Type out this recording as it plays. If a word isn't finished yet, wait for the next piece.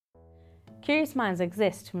Curious Minds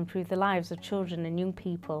exist to improve the lives of children and young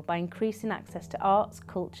people by increasing access to arts,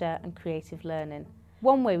 culture and creative learning.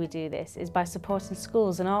 One way we do this is by supporting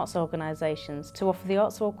schools and arts organisations to offer the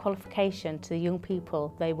Arts Award qualification to the young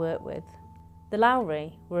people they work with. The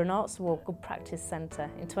Lowry were an Arts Award Good Practice Centre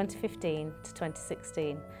in 2015 to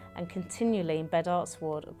 2016 and continually embed Arts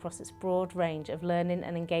Award across its broad range of learning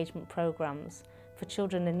and engagement programmes for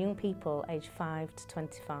children and young people aged 5 to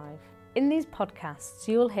 25. In these podcasts,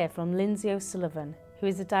 you'll hear from Lindsay O'Sullivan, who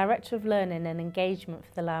is the Director of Learning and Engagement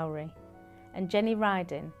for the Lowry, and Jenny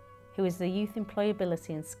Riding, who is the Youth Employability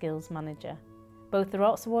and Skills Manager. Both are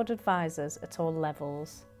Arts Award advisors at all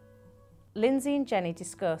levels. Lindsay and Jenny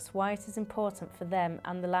discuss why it is important for them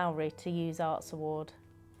and the Lowry to use Arts Award.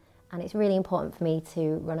 And it's really important for me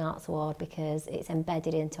to run Arts Award because it's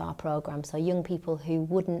embedded into our programme. So young people who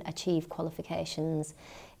wouldn't achieve qualifications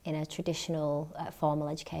in a traditional formal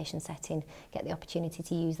education setting get the opportunity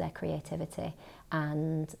to use their creativity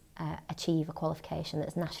and achieve a qualification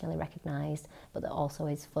that's nationally recognised, but that also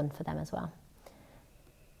is fun for them as well.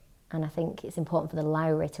 And I think it's important for the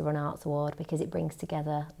Lowry to run Arts Award because it brings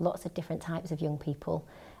together lots of different types of young people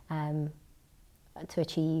to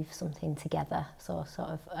achieve something together,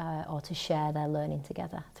 or to share their learning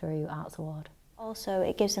together through Arts Award. Also,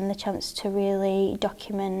 it gives them the chance to really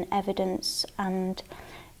document evidence and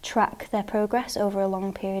track their progress over a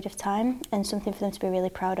long period of time, and something for them to be really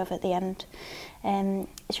proud of at the end.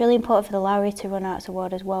 It's really important for the Lowry to run Arts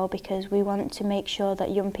Award as well because we want to make sure that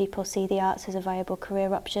young people see the arts as a viable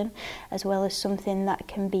career option as well as something that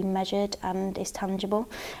can be measured and is tangible,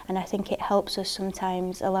 and I think it helps us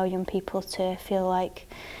sometimes allow young people to feel like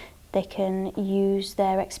they can use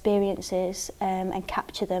their experiences and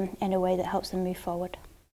capture them in a way that helps them move forward.